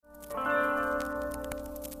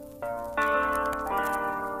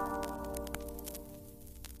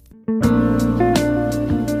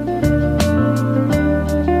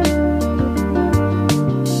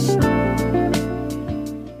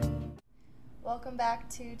Welcome back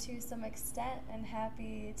to some extent, and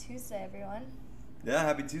happy Tuesday, everyone. Yeah,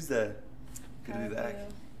 happy Tuesday. Good How to be have back.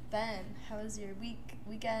 you been? How was your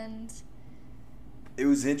weekend? It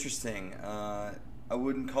was interesting. I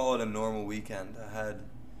wouldn't call it a normal weekend.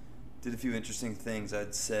 Did a few interesting things.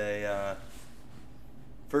 I'd say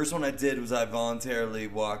first one I did was I voluntarily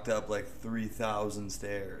walked up like 3,000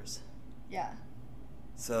 stairs. Yeah.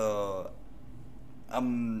 So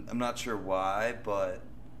I'm not sure why, but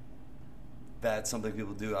that's something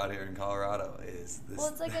people do out here in Colorado. Is this? Well,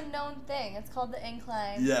 it's like a known thing. It's called the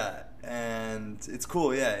incline. Yeah, and it's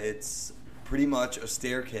cool. Yeah, it's pretty much a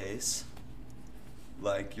staircase.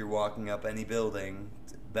 Like you're walking up any building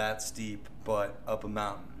that steep, but up a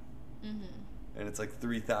mountain. Mm-hmm. And it's like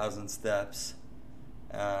 3,000 steps.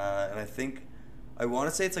 And I want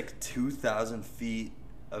to say it's like 2,000 feet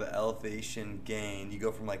of elevation gain. You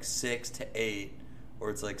go from like 6 to 8,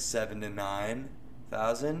 or it's like 7 to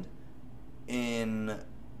 9,000 in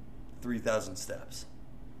 3,000 steps,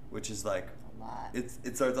 which is like A lot.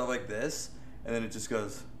 it starts off like this, and then it just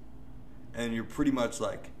goes, and you're pretty much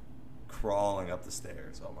like crawling up the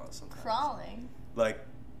stairs almost. Sometimes. Crawling. Like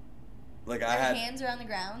Your I had hands are on the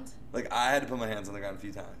ground. like I had to put my hands on the ground a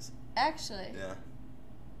few times. Actually. Yeah.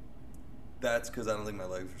 That's because I don't think my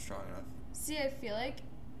legs were strong enough. See, I feel like,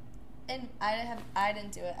 and I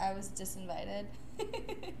didn't do it. I was disinvited.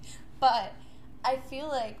 But I feel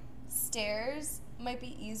like stairs might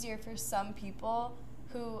be easier for some people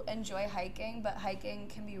who enjoy hiking, but hiking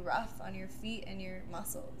can be rough on your feet and your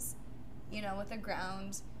muscles. You know, with the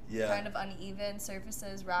ground Yeah. kind of uneven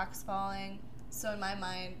surfaces, rocks falling. So in my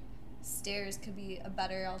mind, stairs could be a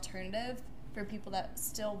better alternative for people that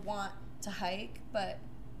still want to hike, but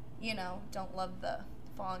you know, don't love the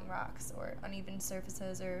falling rocks or uneven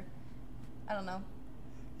surfaces, or I don't know.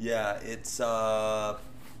 Yeah,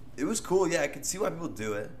 it was cool. Yeah, I could see why people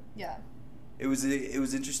do it. Yeah. It was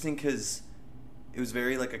interesting because it was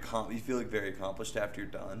very like you feel like very accomplished after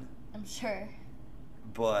you're done, I'm sure.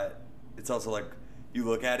 but it's also like you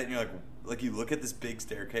look at it and you're like you look at this big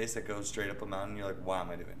staircase that goes straight up a mountain and you're like, why am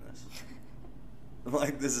I doing this? I'm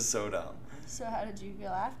like, this is so dumb. So how did you feel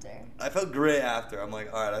after? I felt great after. I'm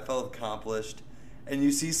like, all right, I felt accomplished. And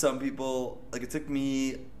you see some people, like I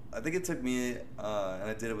think it took me, and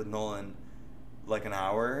I did it with Nolan, like an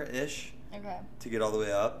hour-ish Okay. to get all the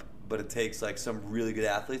way up. But it takes, like, some really good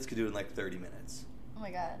athletes could do it in, like, 30 minutes. Oh my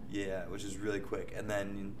god. Yeah, which is really quick. And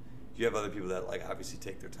then you have other people that, like, obviously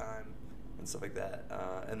take their time and stuff like that.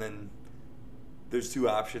 And then there's two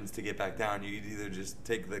options to get back down. You could either just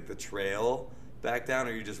take, like, the trail back down,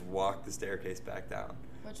 or you just walk the staircase back down.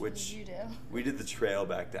 Which one did you do? We did the trail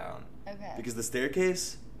back down. Okay. Because the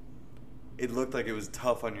staircase, it looked like it was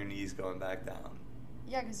tough on your knees going back down.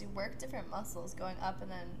 Yeah, because you work different muscles going up and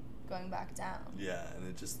then going back down. Yeah, and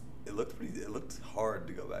it looked hard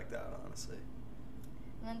to go back down, honestly.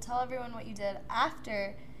 And then tell everyone what you did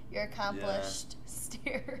after your accomplished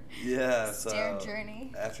stair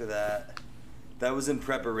journey. After that was in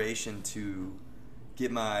preparation to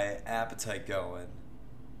get my appetite going,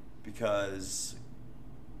 because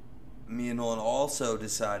me and Nolan also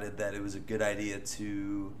decided that it was a good idea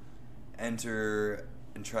to enter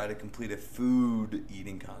and try to complete a food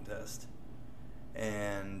eating contest.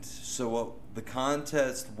 And so what the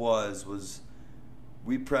contest was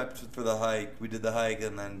we prepped for the hike. We did the hike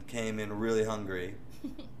and then came in really hungry.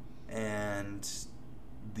 And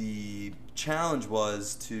the challenge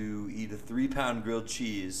was to eat a 3-pound grilled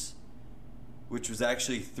cheese, which was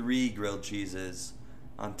actually 3 grilled cheeses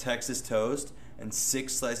on Texas toast and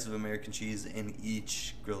 6 slices of American cheese in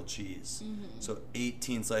each grilled cheese. Mm-hmm. So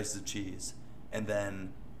 18 slices of cheese. And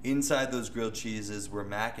then inside those grilled cheeses were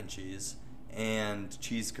mac and cheese and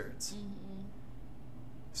cheese curds. Mm-hmm.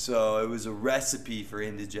 So it was a recipe for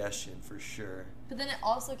indigestion for sure. But then it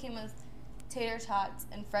also came with tater tots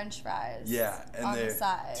and French fries. Yeah, and on the they're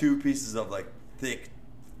side. 2 pieces of like thick,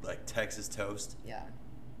 like Texas toast. Yeah.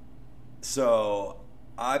 So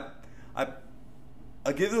I'll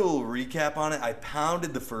give you a little recap on it. I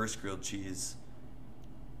pounded the first grilled cheese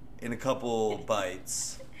in a couple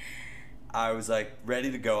bites. I was like ready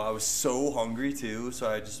to go. I was so hungry too, so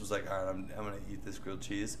I just was like, all right, I'm gonna eat this grilled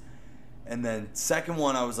cheese. And then second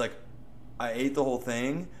one, I was like, I ate the whole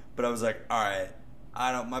thing, but I was like, all right,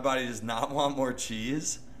 my body does not want more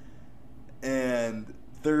cheese. And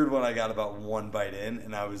third one, I got about 1 bite in,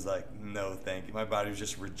 and I was like, no, thank you. My body was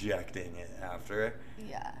just rejecting it after.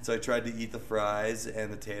 Yeah. So I tried to eat the fries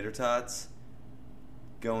and the tater tots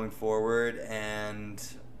going forward, and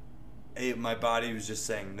my body was just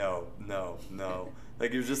saying no, no, no.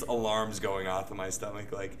 Like, it was just alarms going off in my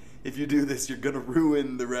stomach. Like, if you do this, you're going to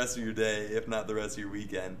ruin the rest of your day, if not the rest of your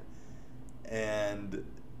weekend. And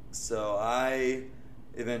so I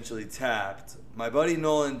eventually tapped. My buddy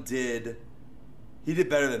Nolan did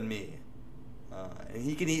better than me. And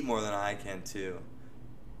he can eat more than I can too.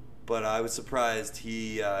 But I was surprised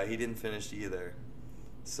he didn't finish either.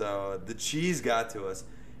 So the cheese got to us.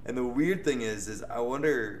 And the weird thing is I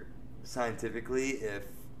wonder scientifically if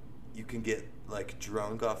you can get like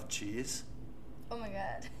drunk off of cheese. Oh my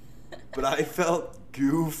god. But I felt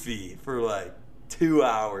goofy for like 2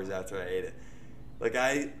 hours after I ate it. Like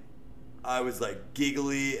I was like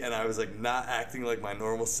giggly and I was like not acting like my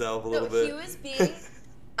normal self a little bit. He was being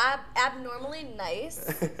abnormally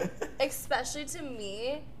nice, especially to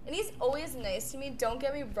me. And he's always nice to me, don't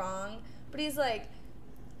get me wrong. But he's like,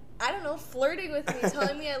 I don't know, flirting with me,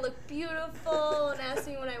 telling me I look beautiful and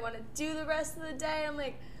asking me what I want to do the rest of the day. I'm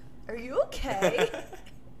like, are you okay?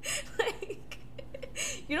 Like,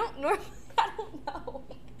 you don't normally, I don't know.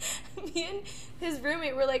 Me and his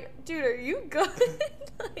roommate were like, dude, are you good?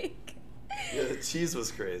 Like, yeah, the cheese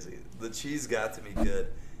was crazy. The cheese got to me good,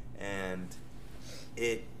 and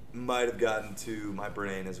it might have gotten to my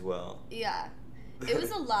brain as well. Yeah, it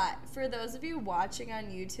was a lot. For those of you watching on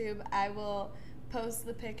YouTube, I will post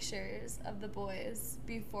the pictures of the boys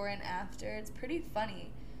before and after. It's pretty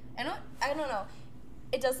funny. I don't know.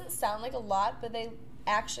 It doesn't sound like a lot, but they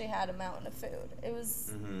actually had a mountain of food. It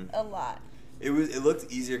was a lot. It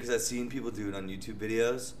looked easier because I've seen people do it on YouTube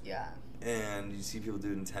videos. Yeah. And you see people do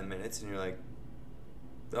it in 10 minutes, and you're like,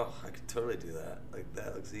 oh, I could totally do that. Like,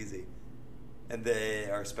 that looks easy. And they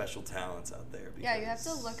are special talents out there. Yeah, you have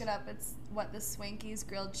to look it up. It's, the Swanky's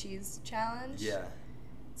Grilled Cheese Challenge? Yeah.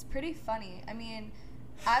 It's pretty funny. I mean,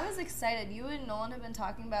 I was excited. You and Nolan have been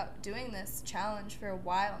talking about doing this challenge for a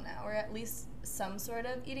while now, or at least some sort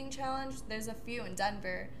of eating challenge. There's a few in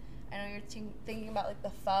Denver. I know you're thinking about, like,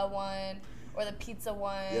 the pho one or the pizza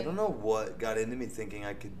one. Yeah, I don't know what got into me thinking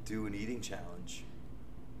I could do an eating challenge.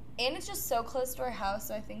 And it's just so close to our house,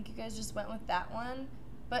 so I think you guys just went with that one.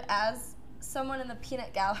 But as someone in the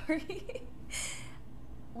peanut gallery,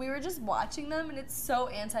 we were just watching them, and it's so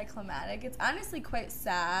anticlimactic. It's honestly quite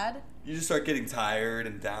sad. You just start getting tired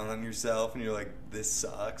and down on yourself, and you're like, this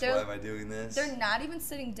sucks. Why am I doing this? They're not even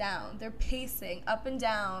sitting down. They're pacing up and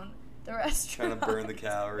down the restaurant. Trying to burn the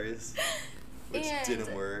calories, which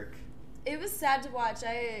didn't work. It was sad to watch.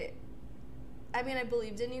 I mean, I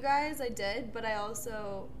believed in you guys. I did, but I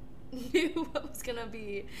also knew what was going to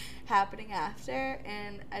be happening after,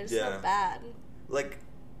 and I just felt bad. Like,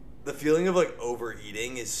 the feeling of, like,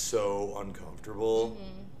 overeating is so uncomfortable.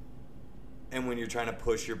 Mm-hmm. And when you're trying to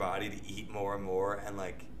push your body to eat more and more, and,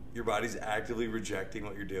 like, your body's actively rejecting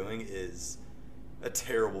what you're doing is a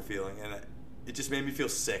terrible feeling. And it just made me feel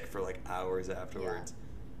sick for, like, hours afterwards. Yeah.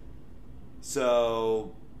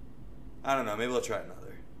 So, I don't know. Maybe I'll try another.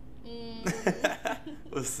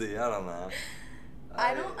 We'll see. I don't know.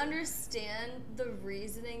 I don't understand the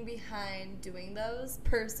reasoning behind doing those.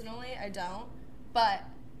 Personally, I don't. But...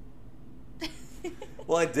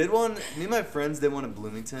 Well, I did one. Me and my friends did one in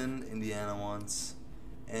Bloomington, Indiana once,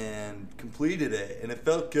 and completed it, and it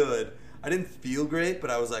felt good. I didn't feel great, but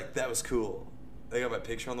I was like, that was cool. I got my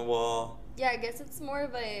picture on the wall. Yeah, I guess it's more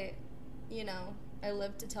of a, I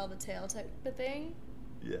live to tell the tale type of thing.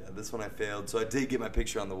 Yeah, this one I failed. So I did get my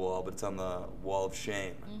picture on the wall, but it's on the wall of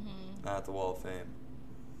shame, not the wall of fame.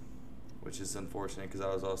 Which is unfortunate because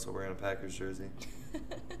I was also wearing a Packers jersey.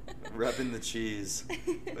 Repping the cheese.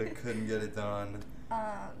 But couldn't get it done.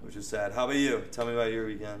 Which is sad. How about you? Tell me about your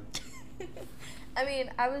weekend. I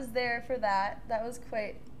mean, I was there for that. That was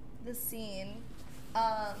quite the scene.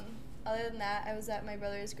 Other than that, I was at my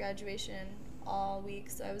brother's graduation all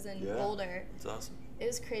week, so I was in Boulder. That's awesome. It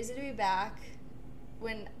was crazy to be back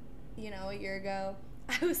when, a year ago,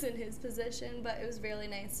 I was in his position, but it was really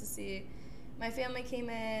nice to see. My family came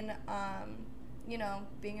in,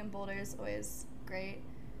 being in Boulder is always great.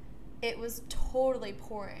 It was totally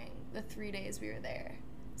pouring the 3 days we were there.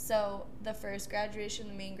 So the first graduation,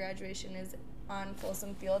 the main graduation, is on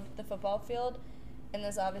Folsom Field, the football field, and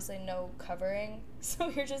there's obviously no covering. So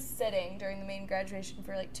you're just sitting during the main graduation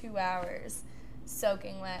for like 2 hours,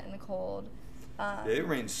 soaking wet in the cold. It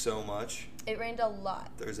rained so much. It rained a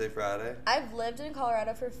lot. Thursday, Friday. I've lived in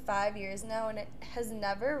Colorado for 5 years now, and it has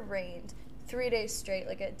never rained 3 days straight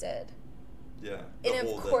like it did. Yeah. And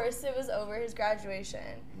of course it was over his graduation.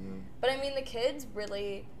 Mm-hmm. But I mean, the kids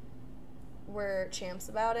really were champs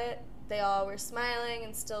about it. They all were smiling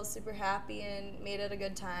and still super happy and made it a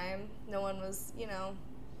good time. No one was,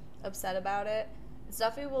 upset about it. It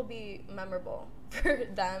definitely will be memorable for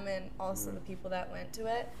them and also the people that went to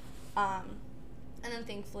it. And then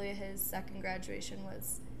thankfully his second graduation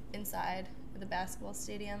was inside the basketball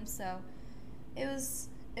stadium, so it was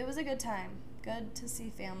It was a good time. Good to see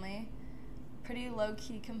family. Pretty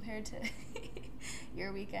low-key compared to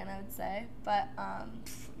your weekend, I would say. But,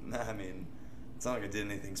 Nah, I mean, it's not like I did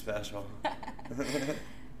anything special.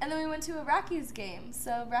 And then we went to a Rockies game.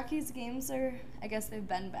 So Rockies games are, I guess they've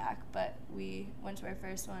been back, but we went to our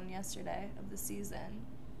first one yesterday of the season.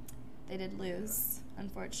 They did lose,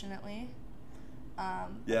 unfortunately.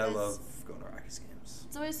 Yeah, I love going to Rockies games.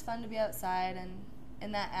 It's always fun to be outside and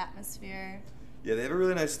in that atmosphere. Yeah, they have a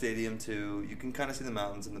really nice stadium, too. You can kind of see the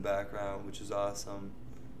mountains in the background, which is awesome.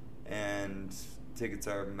 And tickets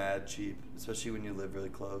are mad cheap, especially when you live really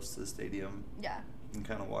close to the stadium. Yeah. You can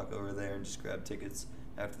kind of walk over there and just grab tickets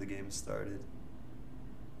after the game started.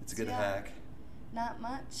 It's a good Yeah. hack. Not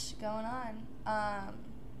much going on.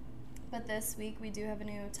 But this week we do have a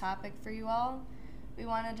new topic for you all. We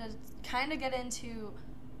wanted to kind of get into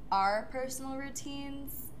our personal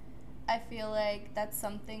routines. I feel like that's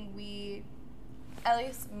something we, at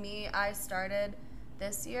least me, I started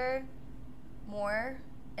this year more,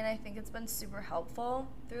 and I think it's been super helpful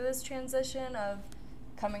through this transition of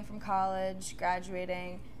coming from college,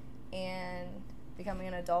 graduating, and becoming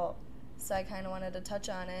an adult. So I kind of wanted to touch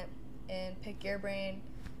on it and pick your brain,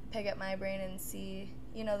 pick up my brain, and see,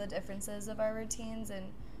 the differences of our routines and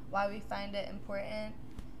why we find it important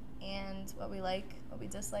and what we like, what we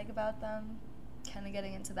dislike about them. Kind of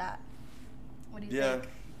getting into that. What do you think?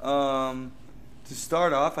 To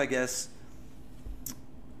start off, I guess,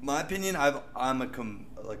 my opinion, I'm a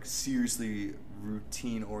seriously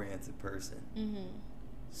routine-oriented person. Mm-hmm.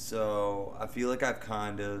 So I feel like I've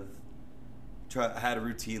kind of had a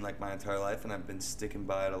routine like my entire life, and I've been sticking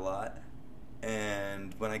by it a lot.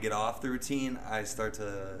 And when I get off the routine, I start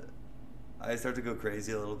to go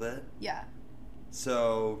crazy a little bit. Yeah.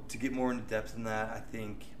 So to get more into depth in that, I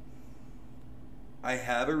think I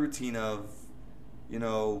have a routine of,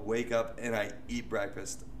 wake up and I eat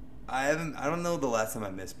breakfast. I don't know the last time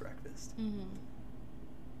I missed breakfast. Mm-hmm.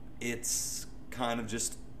 It's kind of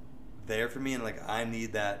just there for me, and I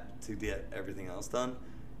need that to get everything else done.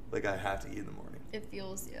 I have to eat in the morning. It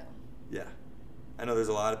fuels you. Yeah. I know there's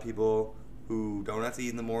a lot of people who don't have to eat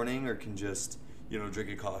in the morning or can just, drink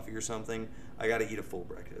a coffee or something. I got to eat a full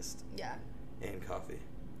breakfast. Yeah. And coffee.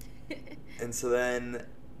 And so then,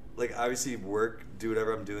 obviously work, do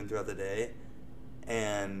whatever I'm doing throughout the day.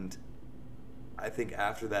 And I think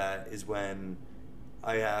after that is when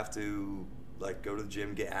I have to, go to the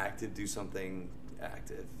gym, get active, do something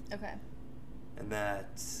active. Okay. And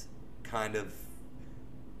that kind of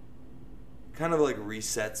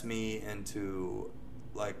resets me into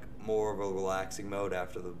more of a relaxing mode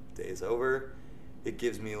after the day is over. It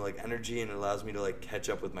gives me energy, and it allows me to catch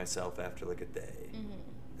up with myself after a day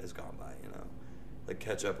has gone by,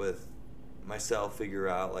 catch up with myself, figure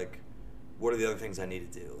out what are the other things I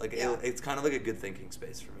need to do. It's kind of a good thinking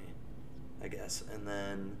space for me, I guess. And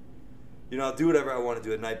then I'll do whatever I want to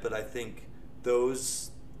do at night, but I think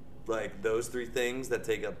those three things that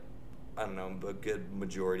take up, I don't know, a good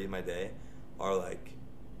majority of my day are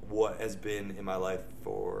what has been in my life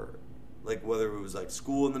for whether it was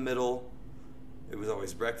school in the middle, it was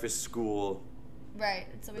always breakfast, school, right,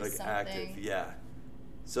 it's always something active. Yeah,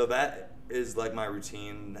 so that is my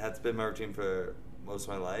routine. That's been my routine for most of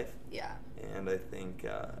my life. Yeah. And I think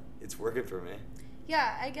it's working for me.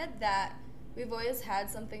 Yeah, I get that. We've always had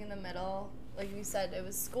something in the middle. Like you said, it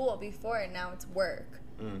was school before, and now it's work.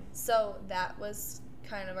 So that was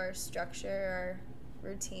kind of our structure, our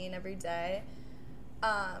routine every day.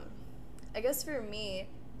 I guess for me,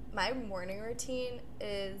 my morning routine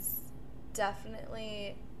is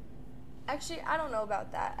definitely... Actually, I don't know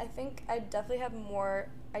about that. I think I definitely have more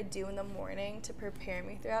I do in the morning to prepare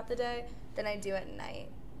me throughout the day than I do at night.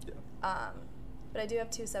 Yeah. But I do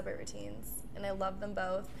have two separate routines, and I love them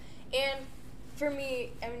both. And for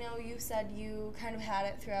me, I know you said you kind of had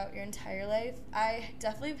it throughout your entire life. I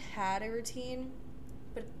definitely have had a routine,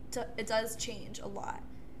 but it does change a lot,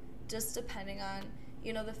 just depending on,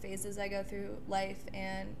 the phases I go through life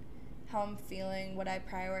and how I'm feeling, what I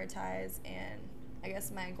prioritize, and I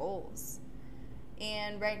guess my goals.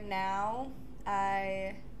 And right now,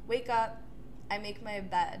 I wake up, I make my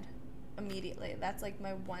bed immediately. That's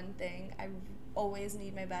my one thing. I always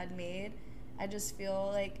need my bed made. I just feel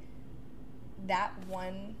like that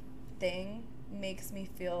one thing makes me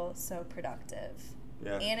feel so productive.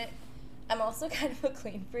 Yeah. And I'm also kind of a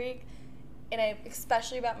clean freak, and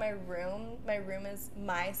especially about my room. My room is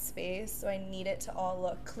my space, so I need it to all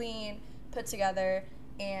look clean, put together,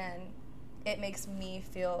 and it makes me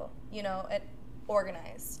feel,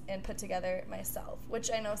 organized and put together myself,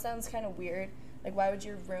 which I know sounds kind of weird. Why would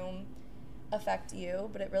your room affect you?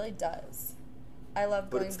 But it really does. I love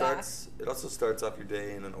But going back. it also starts off your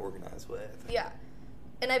day in an organized way, I think. Yeah.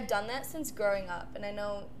 And I've done that since growing up. And I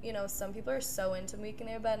know, some people are so into making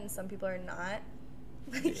their bed and some people are not.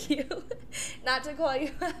 Like you. Not to call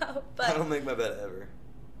you out, but I don't make my bed ever.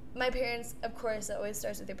 my parents, of course, it always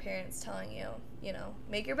starts with your parents telling you,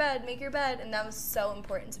 make your bed. And that was so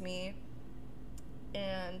important to me.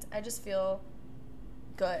 And I just feel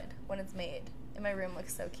good when it's made. And my room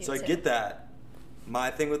looks so cute, So I too. get that.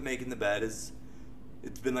 My thing with making the bed is,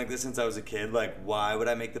 it's been like this since I was a kid. Like, why would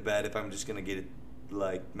I make the bed if I'm just going to get it,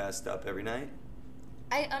 like, messed up every night?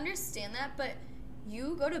 I understand that, but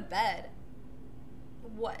you go to bed,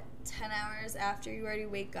 10 hours after you already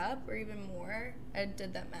wake up, or even more? I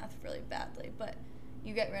did that math really badly, but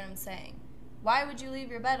you get what I'm saying. Why would you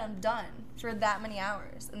leave your bed undone for that many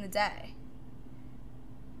hours in the day?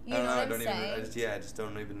 You know what I'm saying? I just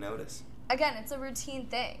don't even notice. Again, it's a routine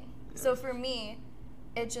thing. Yeah. So for me,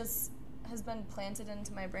 it just has been planted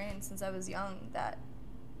into my brain since I was young that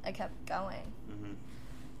I kept going. Mm-hmm.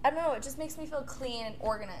 I don't know, it just makes me feel clean and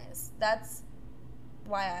organized. That's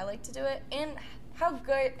why I like to do it. And how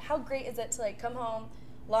great is it to, like, come home,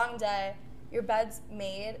 long day, your bed's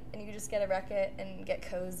made, and you just get to wreck it and get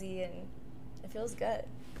cozy, and it feels good.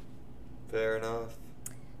 Fair enough.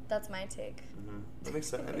 That's my take. Mm-hmm. That makes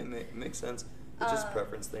sense. I mean, it makes sense. It's just a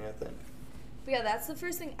preference thing, I think. But yeah, that's the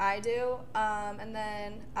first thing I do. And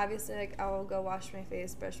then, obviously, like, I'll go wash my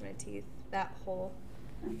face, brush my teeth, that whole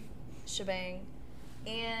shebang.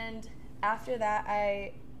 And after that,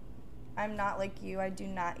 I'm not like you. I do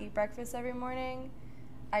not eat breakfast every morning.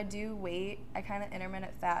 I do wait. I kind of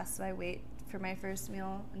intermittent fast, so I wait for my first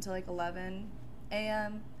meal until like 11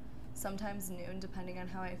 a.m., sometimes noon, depending on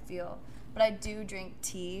how I feel. But I do drink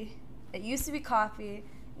tea. It used to be coffee.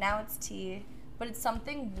 Now it's tea. But it's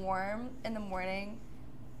something warm in the morning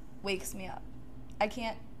wakes me up. I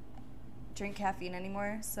can't drink caffeine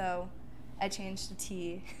anymore, so I changed to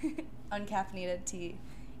tea, uncaffeinated tea.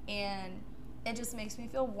 And it just makes me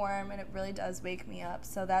feel warm, and it really does wake me up.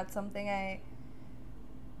 So that's something I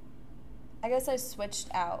guess I switched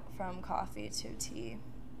out from coffee to tea.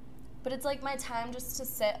 But it's like my time just to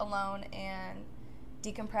sit alone and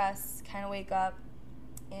decompress, kind of wake up,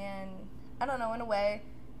 and I don't know, in a way,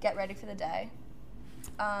 get ready for the day.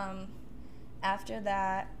 After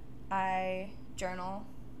that, I journal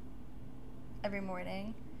every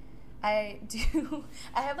morning. I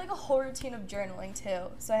have like a whole routine of journaling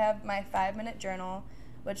too. So I have my 5-minute journal,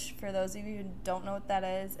 which for those of you who don't know what that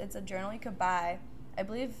is, it's a journal you could buy, I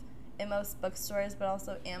believe, in most bookstores, but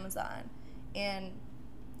also Amazon. And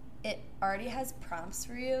it already has prompts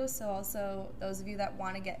for you, so also those of you that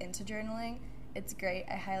want to get into journaling, it's great.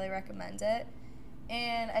 I highly recommend it.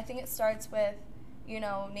 And I think it starts with,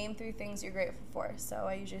 name 3 things you're grateful for. So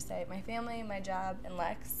I usually say my family, my job, and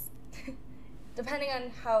Lex. Depending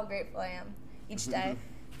on how grateful I am each day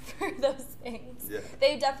for those things. Yeah.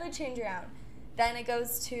 They definitely change around. Then it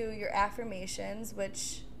goes to your affirmations,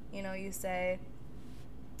 which, you say,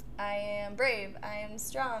 I am brave, I am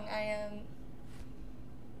strong, I am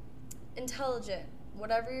intelligent.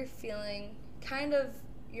 Whatever you're feeling, kind of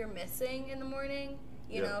you're missing in the morning.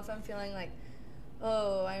 You know, if I'm feeling like,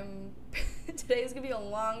 today's going to be a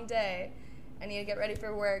long day, I need to get ready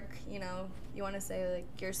for work, you want to say, like,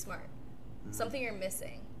 you're smart. Mm-hmm. Something you're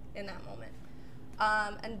missing in that moment.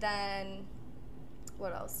 And then,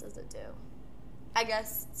 what else does it do? I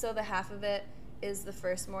guess, so the half of it is the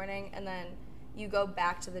first morning, and then you go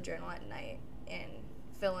back to the journal at night and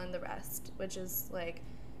fill in the rest, which is, like,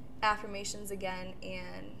 affirmations again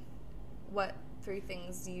and what 3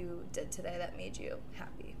 things you did today that made you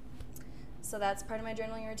happy. So that's part of my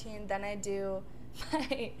journaling routine. Then I do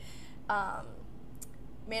my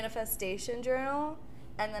manifestation journal,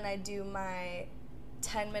 and then I do my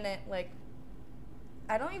 10-minute, like,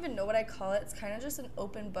 I don't even know what I call it. It's kind of just an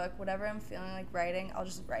open book. Whatever I'm feeling like writing, I'll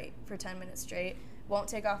just write for 10 minutes straight. Won't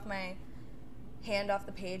take off my hand off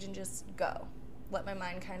the page and just go. Let my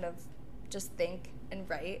mind kind of just think and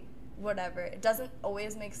write, whatever. It doesn't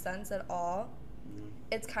always make sense at all. Mm-hmm.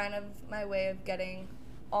 It's kind of my way of getting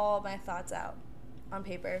all my thoughts out on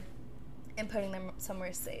paper and putting them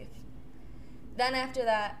somewhere safe. Then after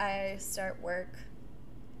that, I start work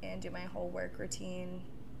and do my whole work routine,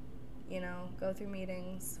 go through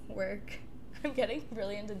meetings, work. I'm getting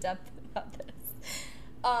really into depth about this.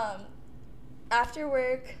 After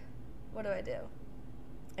work, what do?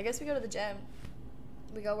 I guess we go to the gym.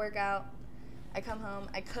 We go work out. I come home,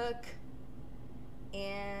 I cook,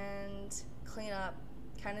 and clean up,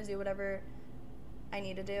 kind of do whatever I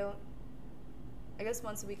need to do. I guess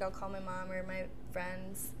once a week I'll call my mom or my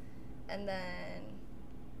friends, and then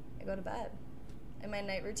I go to bed. And my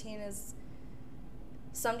night routine is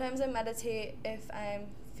Sometimes I meditate if I'm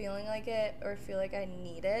feeling like it or feel like I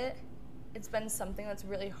need it. It's been something that's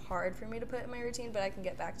really hard for me to put in my routine, but I can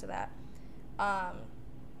get back to that.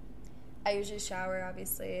 I usually shower,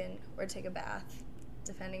 obviously, or take a bath,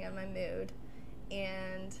 depending on my mood.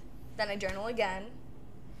 And then I journal again.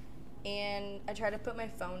 And I try to put my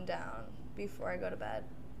phone down before I go to bed.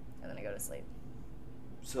 And then I go to sleep.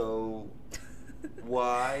 So,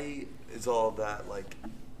 why is all that, like,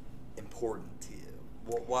 important to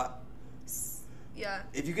you? What? Yeah.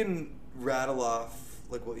 If you can rattle off,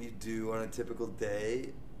 like, what you do on a typical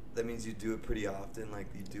day, that means you do it pretty often, like,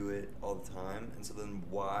 you do it all the time. And so then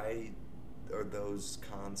why are those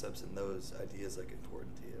concepts and those ideas, like,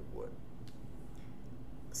 important to you? What?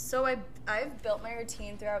 So I've built my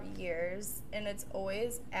routine throughout years, and it's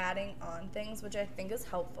always adding on things, which I think is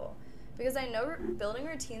helpful. Because I know building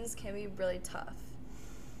routines can be really tough.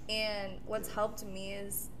 And what's helped me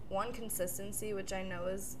is, one, consistency, which I know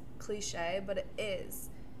is cliche, but it is.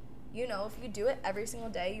 You know, if you do it every single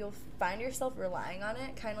day, you'll find yourself relying on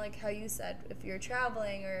it, kind of like how you said, if you're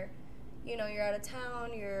traveling or, you know, you're out of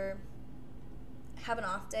town, you're have an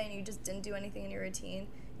off day and you just didn't do anything in your routine,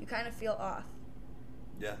 you kind of feel off.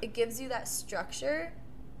 Yeah. It gives you that structure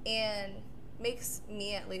and makes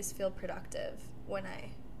me at least feel productive when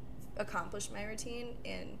I accomplish my routine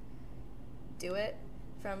and do it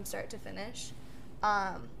from start to finish.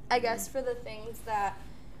 I guess for the things that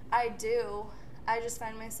I do, I just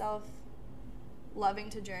find myself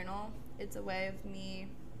loving to journal. It's a way of me,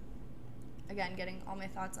 again, getting all my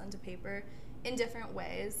thoughts onto paper in different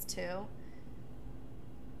ways, too.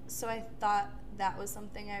 So I thought that was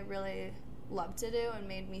something I really loved to do and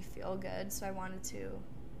made me feel good, so I wanted to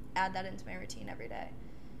add that into my routine every day.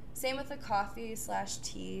 Same with the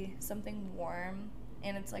coffee/tea, something warm,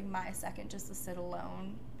 and it's like my second just to sit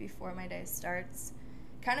alone before my day starts.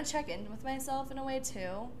 Kind of check in with myself in a way,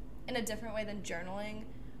 too, in a different way than journaling,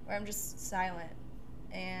 where I'm just silent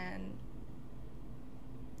and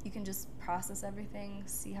you can just process everything,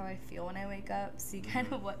 see how I feel when I wake up, see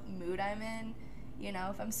kind of what mood I'm in. You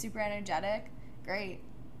know, if I'm super energetic, great.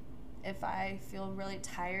 If I feel really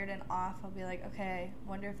tired and off, I'll be like, okay,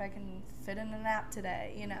 wonder if I can fit in a nap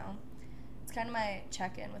today, you know. It's kind of my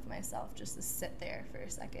check-in with myself, just to sit there for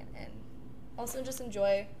a second and also just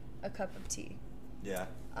enjoy a cup of tea. Yeah.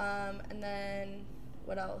 And then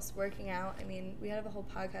what else? Working out. I mean, we have a whole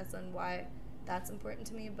podcast on why that's important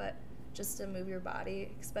to me, but just to move your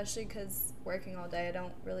body, especially because working all day, I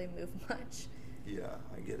don't really move much. Yeah,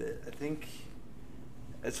 I get it. I think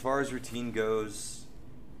as far as routine goes,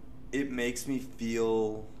 it makes me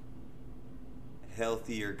feel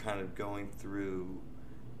healthier kind of going through,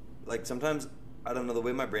 like, sometimes, I don't know, the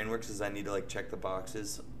way my brain works is I need to, like, check the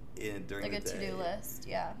boxes during like the day. Like a to-do list,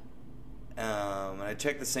 yeah. And I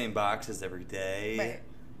check the same boxes every day. Right.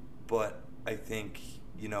 But I think,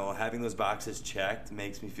 you know, having those boxes checked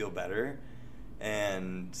makes me feel better.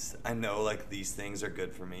 And I know, like, these things are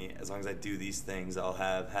good for me. As long as I do these things, I'll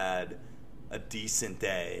have had a decent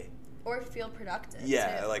day. Or feel productive.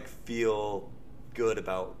 Yeah, too. like, feel good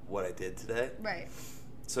about what I did today. Right.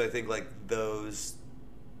 So I think, like, those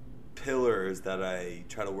pillars that I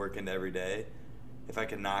try to work into every day, if I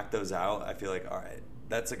can knock those out, I feel like, all right,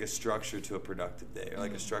 that's like a structure to a productive day, or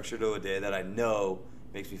like a structure to a day that I know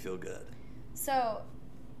makes me feel good. So,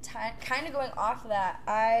 kind of going off of that,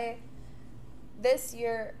 I, this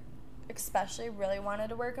year especially, really wanted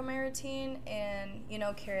to work on my routine and, you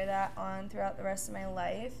know, carry that on throughout the rest of my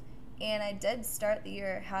life. And I did start the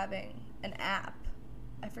year having an app.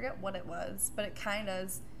 I forget what it was, but it kind of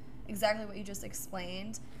is exactly what you just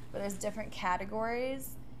explained, where there's different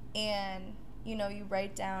categories and, you know, you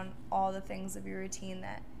write down all the things of your routine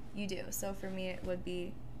that you do. So for me, it would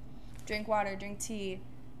be drink water, drink tea,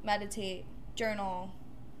 meditate, journal,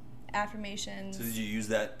 affirmations. So did you use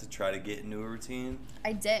that to try to get into a routine?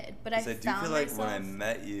 I did, but I do found feel like myself, when I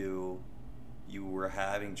met you, you were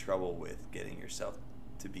having trouble with getting yourself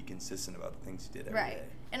to be consistent about the things you did every day. Right.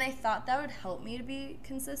 And I thought that would help me to be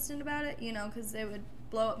consistent about it, you know, because it would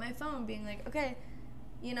blow up my phone being like, okay,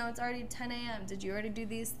 you know, it's already 10 a.m. Did you already do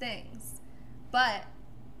these things? But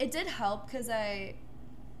it did help because it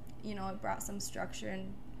brought some structure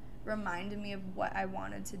and reminded me of what I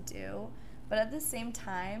wanted to do. But at the same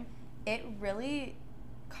time, it really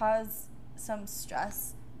caused some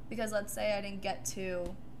stress because let's say I didn't get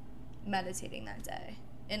to meditating that day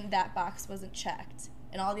and that box wasn't checked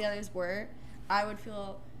and all the others were, I would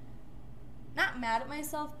feel not mad at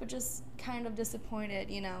myself, but just kind of disappointed,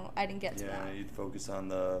 you know, I didn't get to that. Yeah, you'd focus on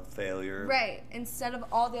the failure. Right. Instead of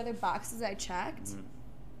all the other boxes I checked,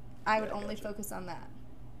 I would only focus on that.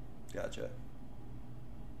 Gotcha.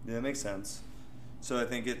 Yeah, that makes sense. So I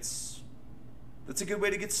think that's a good way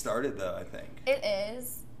to get started, though, I think. It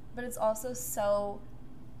is, but it's also so,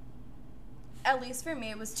 at least for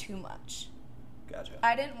me, it was too much. Gotcha.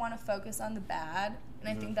 I didn't want to focus on the bad, and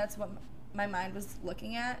I think that's what my mind was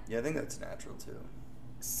looking at. Yeah, I think that's natural, too.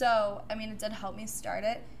 So, I mean, it did help me start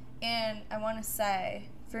it, and I want to say,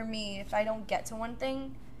 for me, if I don't get to one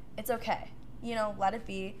thing, it's okay. You know, let it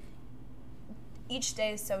be. Each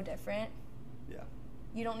day is so different. Yeah.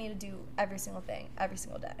 You don't need to do every single thing every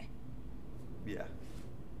single day. Yeah.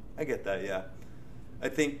 I get that, yeah. I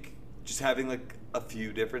think just having, like, a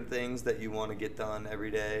few different things that you want to get done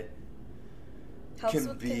every day Helps can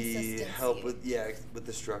with be consistency. help with with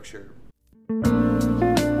the structure.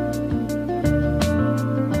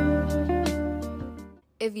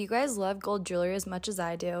 If you guys love gold jewelry as much as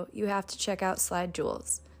I do, you have to check out Slide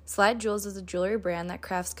Jewels. Slide Jewels is a jewelry brand that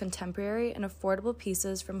crafts contemporary and affordable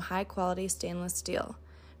pieces from high-quality stainless steel.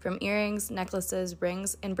 From earrings, necklaces,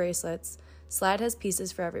 rings, and bracelets, Slide has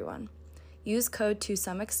pieces for everyone. Use code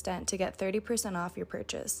TOSOMEEXTENT to get 30% off your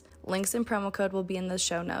purchase. Links and promo code will be in the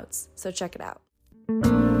show notes, so check it out.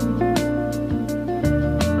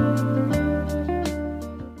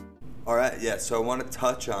 All right, yeah, so I want to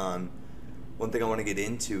touch on one thing I want to get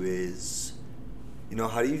into is,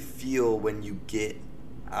 how do you feel when you get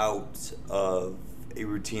out of a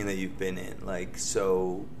routine that you've been in? Like,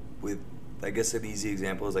 so with, I guess an easy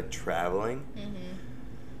example is like traveling.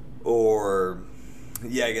 Or,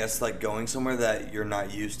 yeah, I guess like going somewhere that you're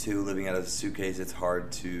not used to, living out of a suitcase. It's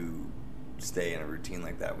hard to stay in a routine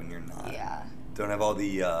like that when you're not. Yeah. Don't have all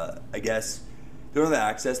the, don't have the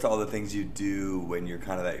access to all the things you do when you're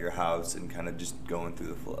kind of at your house and kind of just going through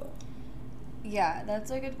the flow. Yeah,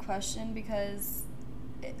 that's a good question because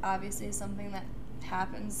it obviously is something that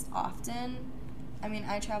happens often. I mean,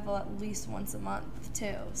 I travel at least once a month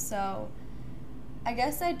too, so I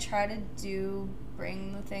guess I try to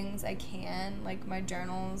bring the things I can, like my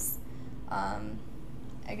journals.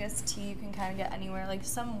 I guess tea you can kind of get anywhere, like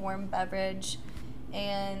some warm beverage,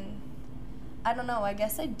 and I don't know, I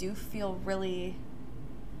guess I do feel really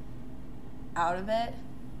out of it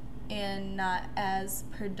and not as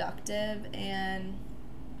productive, and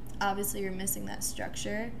obviously you're missing that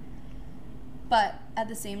structure. But at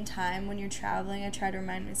the same time, when you're traveling, I try to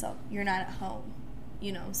remind myself, you're not at home,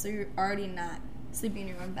 so you're already not sleeping in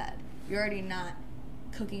your own bed. You're already not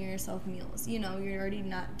cooking yourself meals, you're already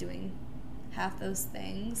not doing half those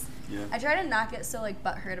things. Yeah. I try to not get so, like,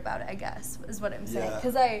 butthurt about it, I guess, is what I'm saying. Yeah.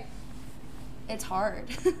 Because it's hard.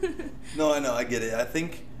 No, I know, I get it. I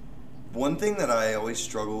think one thing that I always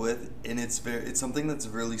struggle with, and it's something that's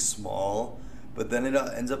really small, but then it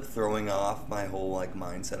ends up throwing off my whole, like,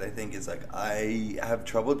 mindset, I think, is, like, I have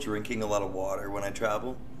trouble drinking a lot of water when I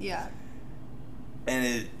travel. Yeah.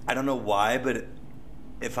 And I don't know why, but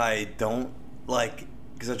if I don't, like,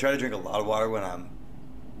 because I try to drink a lot of water when I'm,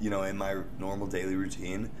 in my normal daily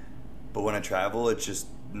routine, but when I travel, it's just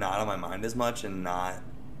not on my mind as much and not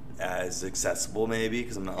as accessible maybe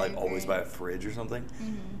because I'm not, like, always by a fridge or something.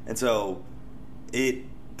 And so it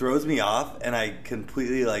throws me off, and I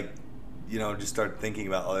completely, like, just start thinking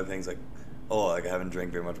about other things, like, oh, like, I haven't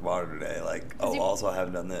drank very much water today. Like, oh, also I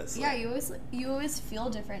haven't done this. Yeah, you always feel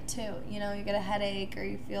different too. You get a headache or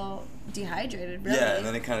you feel dehydrated, really. Yeah, and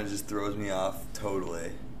then it kind of just throws me off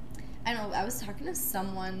totally. I know, I was talking to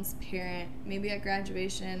someone's parent, maybe at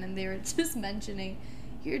graduation, and they were just mentioning,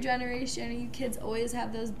 your generation, you kids always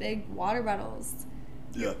have those big water bottles.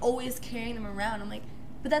 You're always carrying them around. I'm like,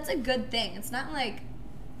 but that's a good thing. It's not like,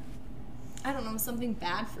 I don't know, something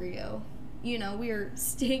bad for you. We are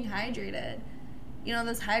staying hydrated.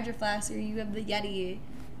 Those Hydro Flasks, or you have the Yeti,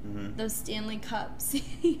 those Stanley Cups,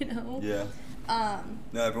 Yeah.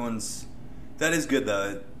 No, that is good,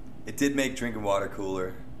 though. It did make drinking water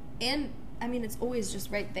cooler. And, I mean, it's always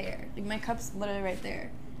just right there. Like, my cup's literally right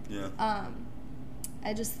there. Yeah.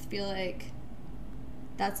 I just feel like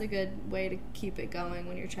that's a good way to keep it going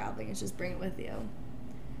when you're traveling, is just bring it with you.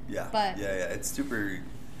 Yeah. But yeah, it's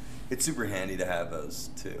super handy to have those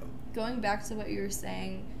too. Going back to what you were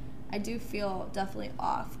saying, I do feel definitely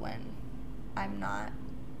off when I'm not,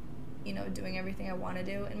 doing everything I want to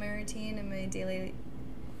do in my routine, in my daily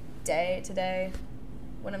day-to-day,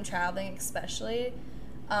 when I'm traveling especially.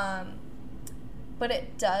 But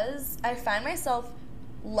I find myself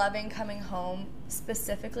loving coming home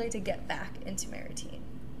specifically to get back into my routine.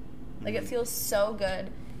 Like, it feels so good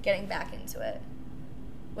getting back into it,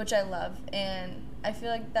 which I love, and I feel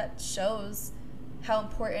like that shows how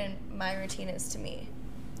important my routine is to me.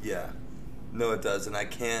 Yeah. No, it does, and I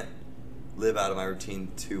can't live out of my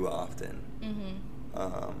routine too often.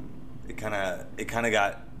 it kind of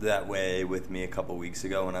got that way with me a couple weeks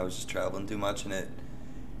ago when I was just traveling too much, and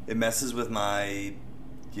it messes with my,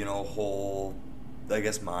 whole, I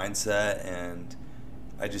guess, mindset, and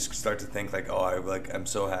I just start to think like, I'm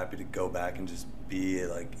so happy to go back and just be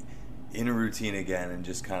like in a routine again and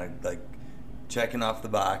just kind of like checking off the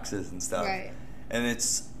boxes and stuff. Right. And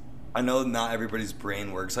I know not everybody's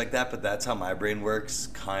brain works like that, but that's how my brain works,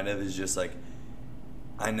 kind of, is just like,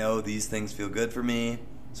 I know these things feel good for me,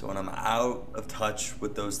 so when I'm out of touch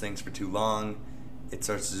with those things for too long, it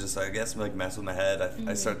starts to just, I guess, like mess with my head.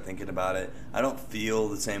 I start thinking about it. I don't feel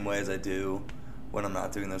the same way as I do when I'm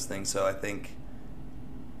not doing those things, so I think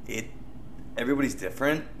everybody's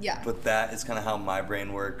different. Yeah. But that is kind of how my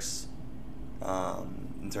brain works,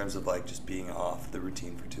 in terms of like just being off the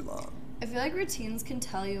routine for too long. I feel like routines can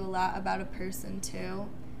tell you a lot about a person too,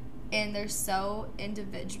 and they're so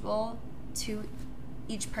individual to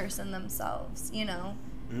each person themselves,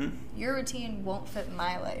 Mm-hmm. Your routine won't fit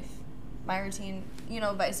my life, my routine,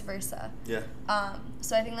 vice versa. Yeah.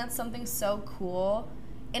 So I think that's something so cool,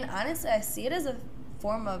 and honestly I see it as a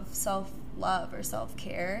form of self-love or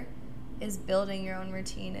self-care, is building your own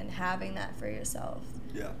routine and having that for yourself.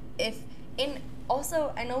 Yeah.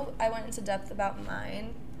 Also, I know I went into depth about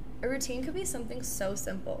mine. A routine could be something so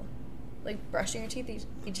simple, like brushing your teeth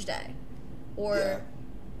each day, or yeah.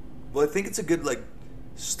 Well, I think it's a good, like,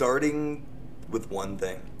 starting with one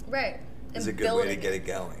thing. Right. Is a good way to get it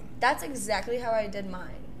going. That's exactly how I did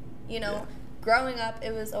mine. Yeah. Growing up,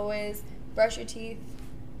 it was always brush your teeth,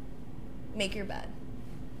 make your bed.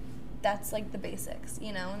 That's like the basics,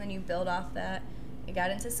 and then you build off that. I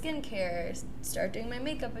got into skincare, start doing my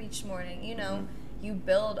makeup each morning, Mm-hmm. You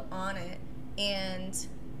build on it, and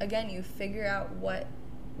again, you figure out what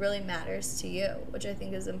really matters to you, which I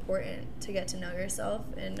think is important to get to know yourself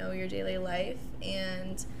and know your daily life.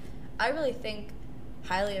 And I really think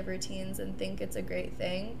highly of routines and think it's a great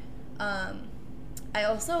thing. I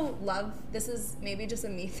also love, this is maybe just a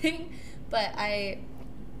me thing, but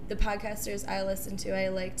the podcasters I listen to, I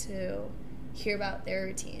like to hear about their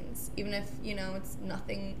routines, even if, it's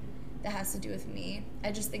nothing that has to do with me.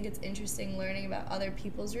 I just think it's interesting learning about other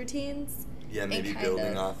people's routines. Yeah, maybe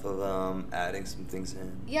building off of adding some things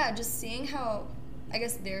in. Yeah, just seeing how, I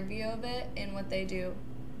guess, their view of it and what they do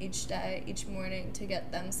each day, each morning to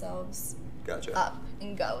get themselves Gotcha. up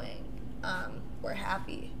and going, or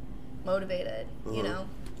happy, motivated, Mm-hmm.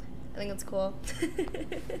 I think it's cool.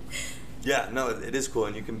 Yeah, no, it is cool,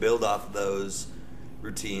 and you can build off of those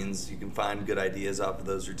routines. You can find good ideas off of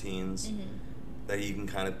those routines that you can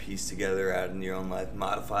kind of piece together, add into your own life,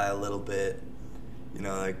 modify a little bit.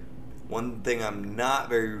 Like, one thing I'm not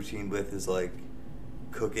very routine with is, like,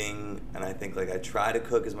 cooking, and I think, like, I try to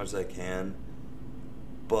cook as much as I can,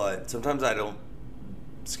 but sometimes I don't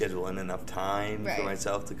schedule in enough time for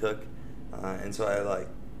myself to cook, and so I, like,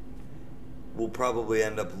 will probably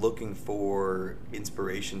end up looking for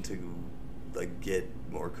inspiration to, like, get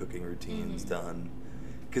more cooking routines done.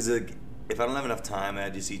 Because, like, if I don't have enough time, I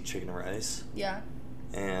just eat chicken and rice. Yeah.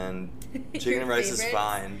 And chicken and rice is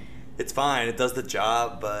fine. It's fine. It does the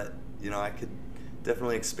job, but, I could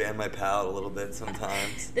definitely expand my palate a little bit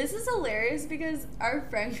sometimes. This is hilarious because our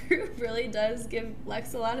friend group really does give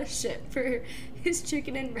Lex a lot of shit for his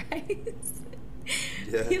chicken and rice.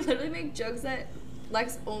 Yeah. He literally make jokes that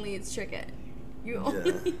Lex only eats chicken. You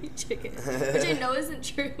only eat chicken. Which I know isn't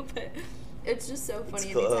true, but it's just so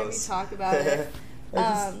funny anytime we talk about it.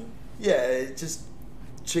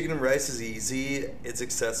 Chicken and rice is easy, it's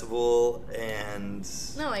accessible, and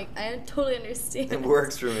no, like, I totally understand. it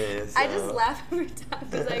works for me. So. I just laugh every time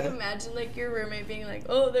because I can imagine, like, your roommate being like,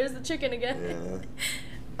 "Oh, there's the chicken again."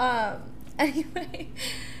 Yeah. Anyway,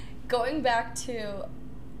 going back to,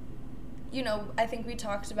 I think we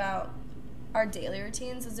talked about our daily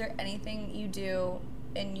routines. Is there anything you do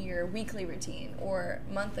in your weekly routine or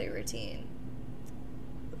monthly routine?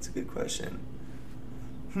 That's a good question.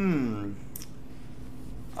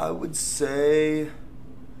 I would say,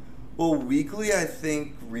 well, weekly, I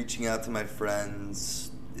think reaching out to my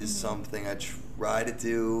friends is something I try to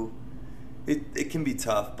do. It can be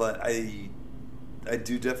tough, but I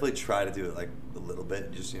do definitely try to do it, like, a little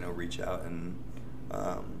bit. Just, reach out and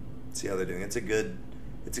see how they're doing. It's a good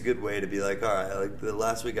way to be like, all right, like, the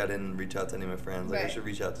last week I didn't reach out to any of my friends. Like, I should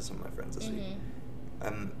reach out to some of my friends this week.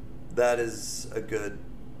 That is a good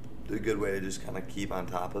way to just kind of keep on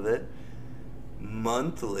top of it.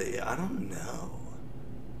 Monthly, I don't know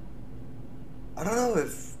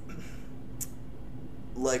if,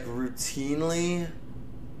 like, routinely,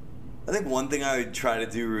 I think one thing I would try to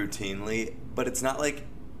do routinely, but it's not, like,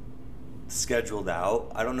 scheduled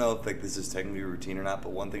out. I don't know if, like, this is technically a routine or not,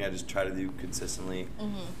 but one thing I just try to do consistently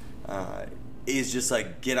is just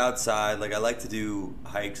like get outside. Like I like to do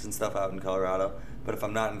hikes and stuff out in Colorado, but if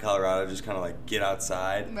I'm not in Colorado, just kind of like get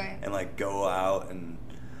outside Right. and like go out and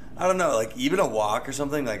I don't know, like even a walk or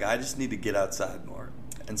something. Like I just need to get outside more,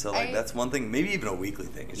 and so like that's one thing. Maybe even a weekly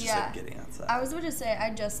thing. It's just like getting outside. I was about to say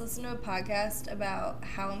I just listened to a podcast about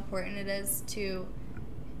how important it is to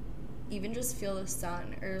even just feel the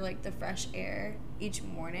sun or like the fresh air each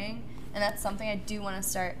morning, and that's something I do want to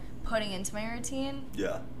start putting into my routine.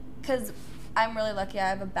 Yeah. Because I'm really lucky I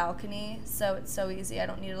have a balcony, so it's so easy. I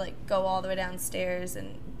don't need to like go all the way downstairs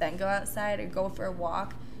and then go outside or go for a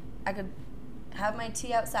walk. I could have my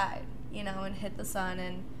tea outside, you know, and hit the sun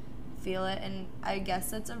and feel it. And I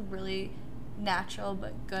guess it's a really natural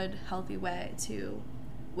but good, healthy way to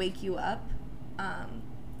wake you up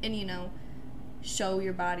and, you know, show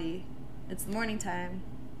your body it's the morning time,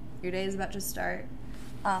 your day is about to start.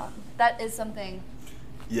 That is something.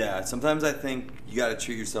 Yeah, sometimes I think you got to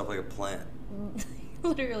treat yourself like a plant.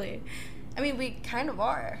 Literally. I mean, we kind of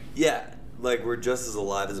are. Yeah, like we're just as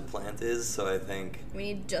alive as a plant is, so I think We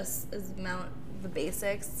need just as amount the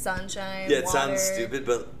basics, sunshine, yeah, it water, sounds stupid,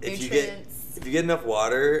 but if you get enough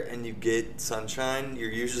water and you get sunshine, you're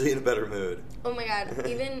usually in a better mood. Oh my god,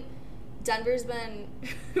 even Denver's been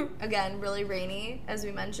again really rainy as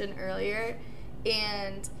we mentioned earlier,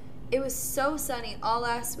 and it was so sunny all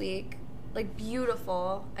last week, like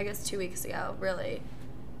beautiful, I guess 2 weeks ago, really.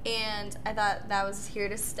 And I thought that was here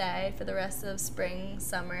to stay for the rest of spring,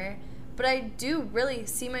 summer. But I do really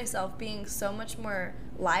see myself being so much more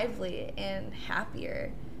lively and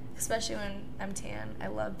happier, especially when I'm tan. I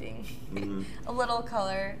love being a little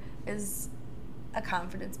color is a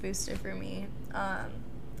confidence booster for me.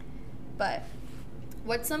 But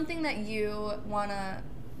what's something that you want to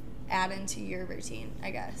add into your routine,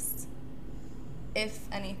 I guess, if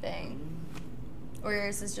anything? Or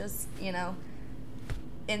yours is just, you know,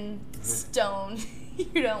 in stone.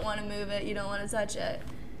 You don't want to move it. You don't want to touch it.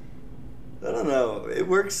 I don't know. It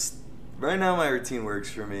works. Right now my routine works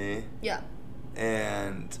for me. Yeah.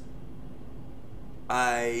 And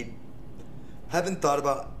I haven't thought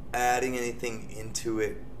about adding anything into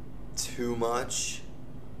it too much.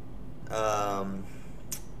 I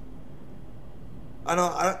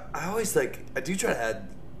always like, I do try to add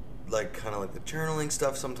like kind of like the journaling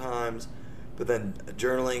stuff sometimes, but then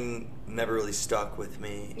journaling never really stuck with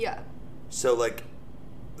me. Yeah. So like,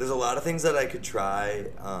 there's a lot of things that I could try,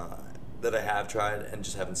 that I have tried and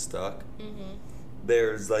just haven't stuck. Mm-hmm.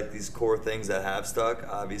 There's like these core things that have stuck,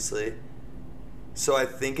 obviously. So I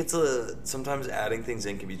think it's sometimes adding things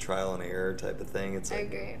in can be trial and error type of thing. It's like, I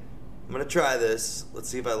agree. I'm gonna try this. Let's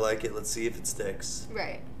see if I like it. Let's see if it sticks.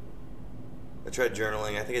 Right. I tried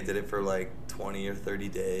journaling. I think I did it for like 20 or 30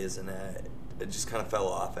 days, and it just kind of fell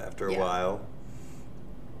off after a while.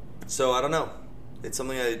 So I don't know. It's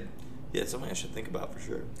something it's something I should think about for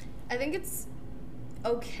sure. I think it's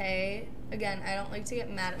okay. Again, I don't like to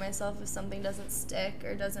get mad at myself if something doesn't stick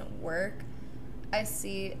or doesn't work. I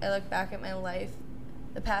look back at my life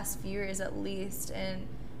the past few years at least, and,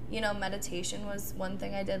 you know, meditation was one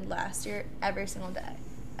thing I did last year every single day.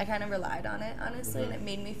 I kind of relied on it, honestly, and it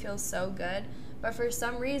made me feel so good. But for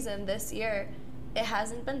some reason this year, it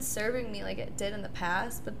hasn't been serving me like it did in the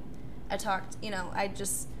past. But I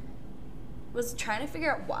just was trying to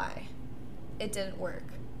figure out why it didn't work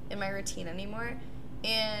in my routine anymore.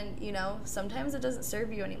 And, you know, sometimes it doesn't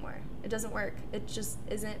serve you anymore. It doesn't work. It just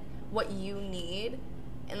isn't what you need,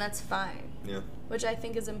 and that's fine. Yeah. Which I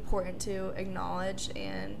think is important to acknowledge,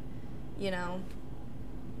 and, you know,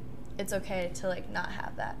 it's okay to, like, not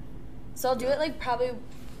have that. So I'll do it, like, probably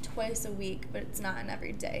twice a week, but it's not an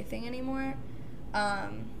everyday thing anymore.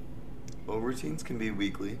 Well, routines can be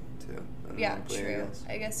weekly, too. Yeah, true.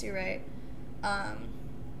 I guess you're right.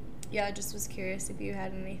 Yeah, I just was curious if you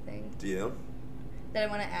had anything. Do you? That I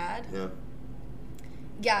want to add? Yeah.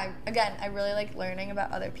 Yeah, again, I really like learning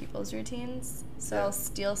about other people's routines, so Yeah. I'll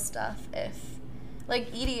steal stuff if... Like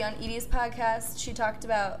Edie, on Edie's podcast, she talked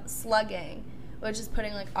about slugging, which is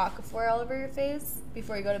putting, like, Aquaphor all over your face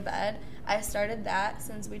before you go to bed. I started that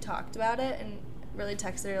since we talked about it and really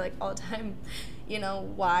texted her, like, all the time, you know,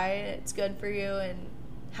 why it's good for you and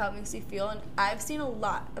how it makes you feel. And I've seen a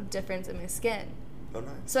lot of difference in my skin. Oh,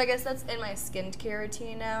 nice. So I guess that's in my skincare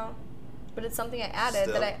routine now. But it's something I added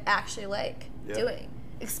that I actually like doing.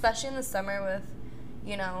 Especially in the summer with,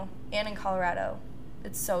 you know, and in Colorado.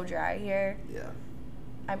 It's so dry here. Yeah.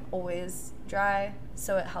 I'm always dry,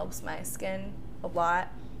 so it helps my skin a lot.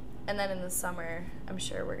 And then in the summer, I'm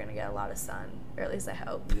sure we're going to get a lot of sun. Or at least I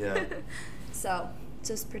hope. Yeah. So,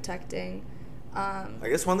 just protecting. I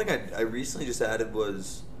guess one thing I recently just added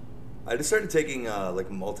was I just started taking like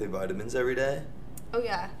multivitamins every day. Oh,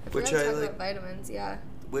 yeah. I forgot to talk about vitamins, yeah.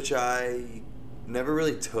 Which I never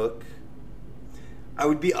really took. I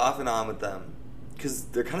would be off and on with them because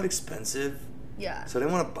they're kind of expensive. Yeah. So I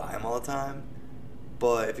didn't want to buy them all the time.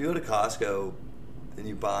 But if you go to Costco and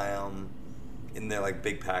you buy them in their like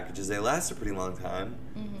big packages, they last a pretty long time.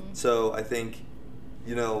 Mm-hmm. So I think,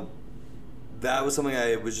 that was something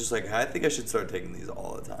I was just like, I think I should start taking these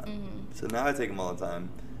all the time. Mm-hmm. So now I take them all the time.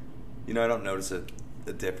 I don't notice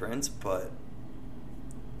the difference, but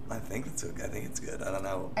I think it's okay. I think it's good. I don't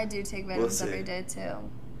know. I do take vitamins every day too.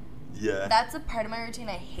 Yeah. That's a part of my routine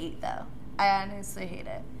I hate though. I honestly hate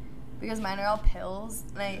it. Because mine are all pills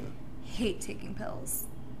and I hate taking pills.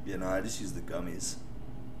 Yeah, no, I just use the gummies.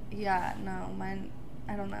 Yeah, no, mine,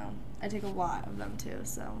 I don't know. I take a lot of them too,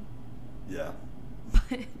 so. Yeah.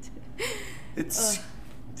 But it's,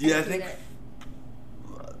 I think,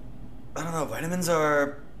 I don't know, vitamins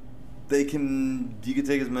are, you can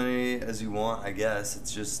take as many as you want, I guess.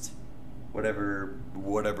 It's just whatever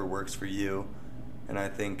works for you. And I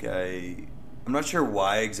think I'm not sure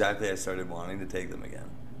why exactly I started wanting to take them again.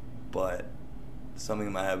 But something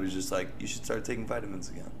in my head was just like, you should start taking vitamins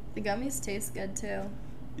again. The gummies taste good too.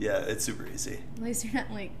 Yeah, it's super easy. At least you're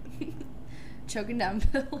not like choking down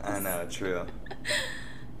pills. I know, true.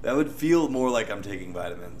 That would feel more like I'm taking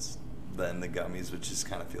vitamins than the gummies, which just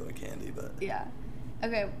kind of feel like candy, but... Yeah.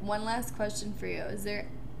 Okay, one last question for you. Is there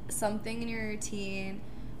something in your routine,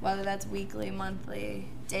 whether that's weekly, monthly,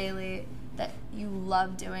 daily, that you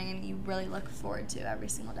love doing and you really look forward to every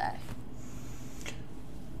single day?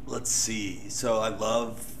 Let's see. So I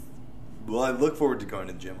look forward to going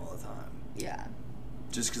to the gym all the time. Yeah.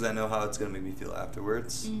 Just because I know how it's going to make me feel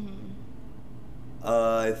afterwards. Mm-hmm.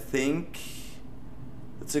 I think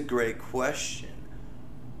that's a great question.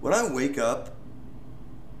 When I wake up,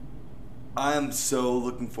 I am so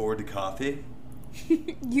looking forward to coffee.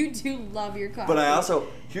 You do love your coffee. But I also,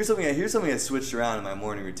 here's something I switched around in my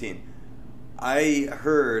morning routine. I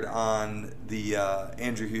heard on the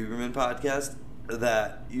Andrew Huberman podcast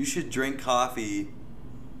that you should drink coffee,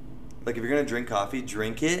 like if you're going to drink coffee,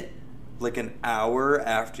 drink it like an hour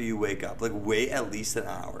after you wake up. Like wait at least an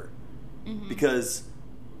hour. Mm-hmm. Because,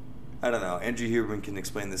 I don't know, Andrew Huberman can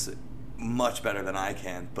explain this much better than I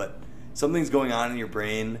can, but something's going on in your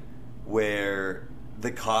brain where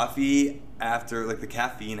the coffee after, like the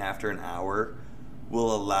caffeine after an hour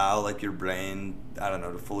will allow like your brain, I don't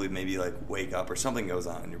know, to fully maybe like wake up or something goes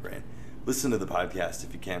on in your brain. Listen to the podcast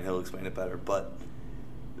if you can, he'll explain it better, but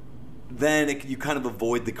then you kind of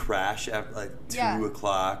avoid the crash after like 2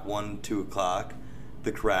 o'clock, 2 o'clock,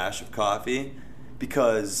 the crash of coffee,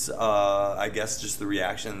 because I guess just the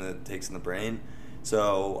reaction that it takes in the brain.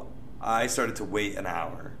 So I started to wait an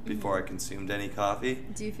hour before I consumed any coffee.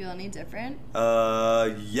 Do you feel any different?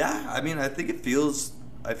 Yeah. I mean, I think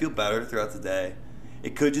I feel better throughout the day.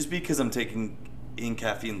 It could just be because I'm taking in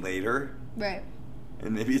caffeine later. Right.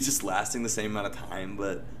 And maybe it's just lasting the same amount of time,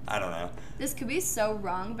 but I don't know. This could be so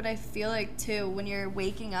wrong, but I feel like, too, when you're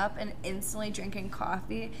waking up and instantly drinking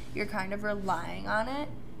coffee, you're kind of relying on it.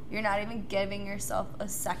 You're not even giving yourself a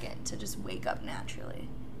second to just wake up naturally.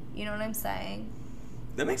 You know what I'm saying?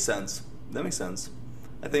 That makes sense.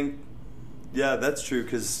 I think, yeah, that's true,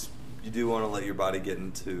 because you do want to let your body get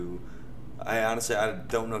into... I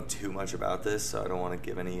don't know too much about this, so I don't want to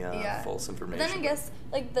give any false information. But then I guess,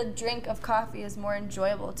 like, the drink of coffee is more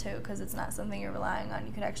enjoyable, too, because it's not something you're relying on.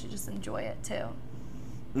 You could actually just enjoy it, too.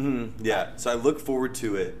 Mm-hmm. Yeah, so I look forward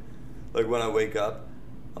to it. Like, when I wake up,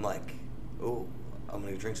 I'm like, oh, I'm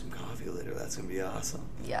going to drink some coffee later. That's going to be awesome.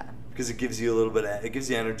 Yeah. Because it gives you it gives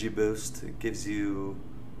you energy boost. It makes you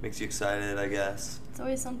excited, I guess. It's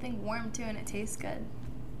always something warm, too, and it tastes good.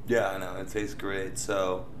 Yeah, I know. It tastes great,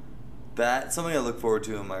 so... That's something I look forward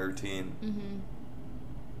to in my routine. Mm-hmm.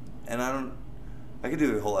 And I could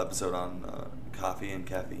do a whole episode on coffee and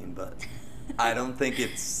caffeine, but I don't think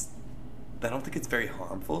it's very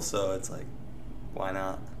harmful, so it's like, why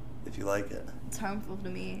not if you like it? It's harmful to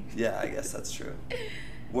me. Yeah, I guess that's true.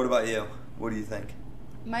 What about you? What do you think?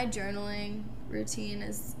 My journaling routine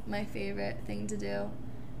is my favorite thing to do.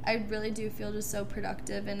 I really do feel just so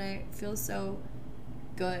productive, and I feel so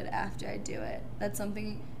good after I do it. That's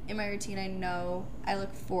something... in my routine, I know I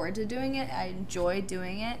look forward to doing it. I enjoy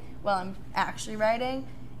doing it while I'm actually writing,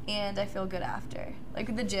 and I feel good after. Like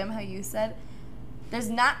with the gym, how you said, there's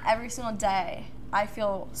not every single day I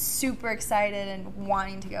feel super excited and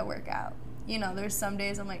wanting to go work out. You know, there's some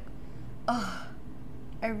days I'm like, oh,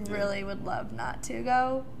 I really would love not to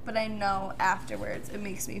go, but I know afterwards it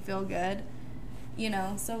makes me feel good. You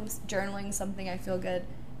know, so journaling is something I feel good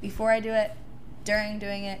before I do it, during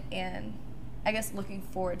doing it, and I guess looking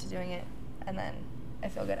forward to doing it, and then I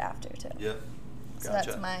feel good after, too. Yeah. So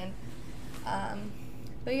Gotcha. that's mine.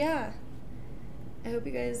 But yeah, I hope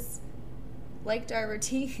you guys liked our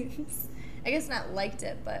routines. I guess not liked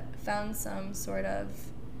it, but found some sort of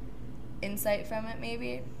insight from it,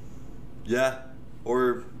 maybe. Yeah,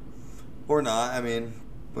 or not. I mean,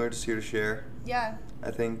 we're just here to share. Yeah.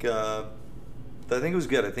 I think it was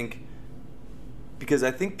good. I think because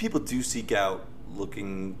I think people do seek out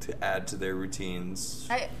looking to add to their routines.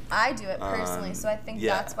 I do it personally, so I think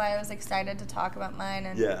yeah. that's why I was excited to talk about mine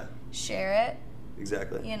and Yeah. share it.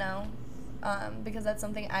 Exactly. You know, because that's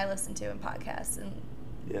something I listen to in podcasts and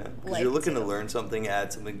Yeah, because like you're looking to to. learn something,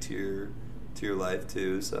 add something to your life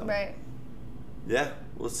too. So Right. yeah,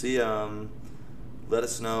 we'll see. Let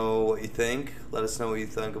us know what you think. Let us know what you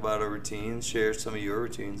think about our routines. Share some of your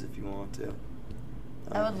routines if you want to.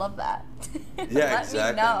 I would love that. Yeah, Let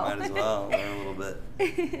exactly. Me know. Might as well learn a little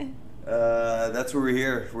bit. That's what we're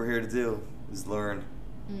here. We're here to do is learn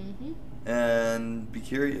and be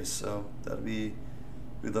curious. So we'd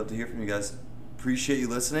love to hear from you guys. Appreciate you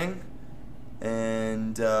listening.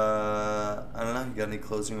 And I don't know. You got any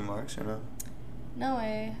closing remarks or no? No,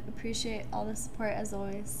 I appreciate all the support as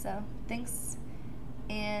always. So thanks,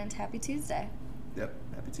 and happy Tuesday. Yep.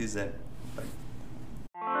 Happy Tuesday. Bye.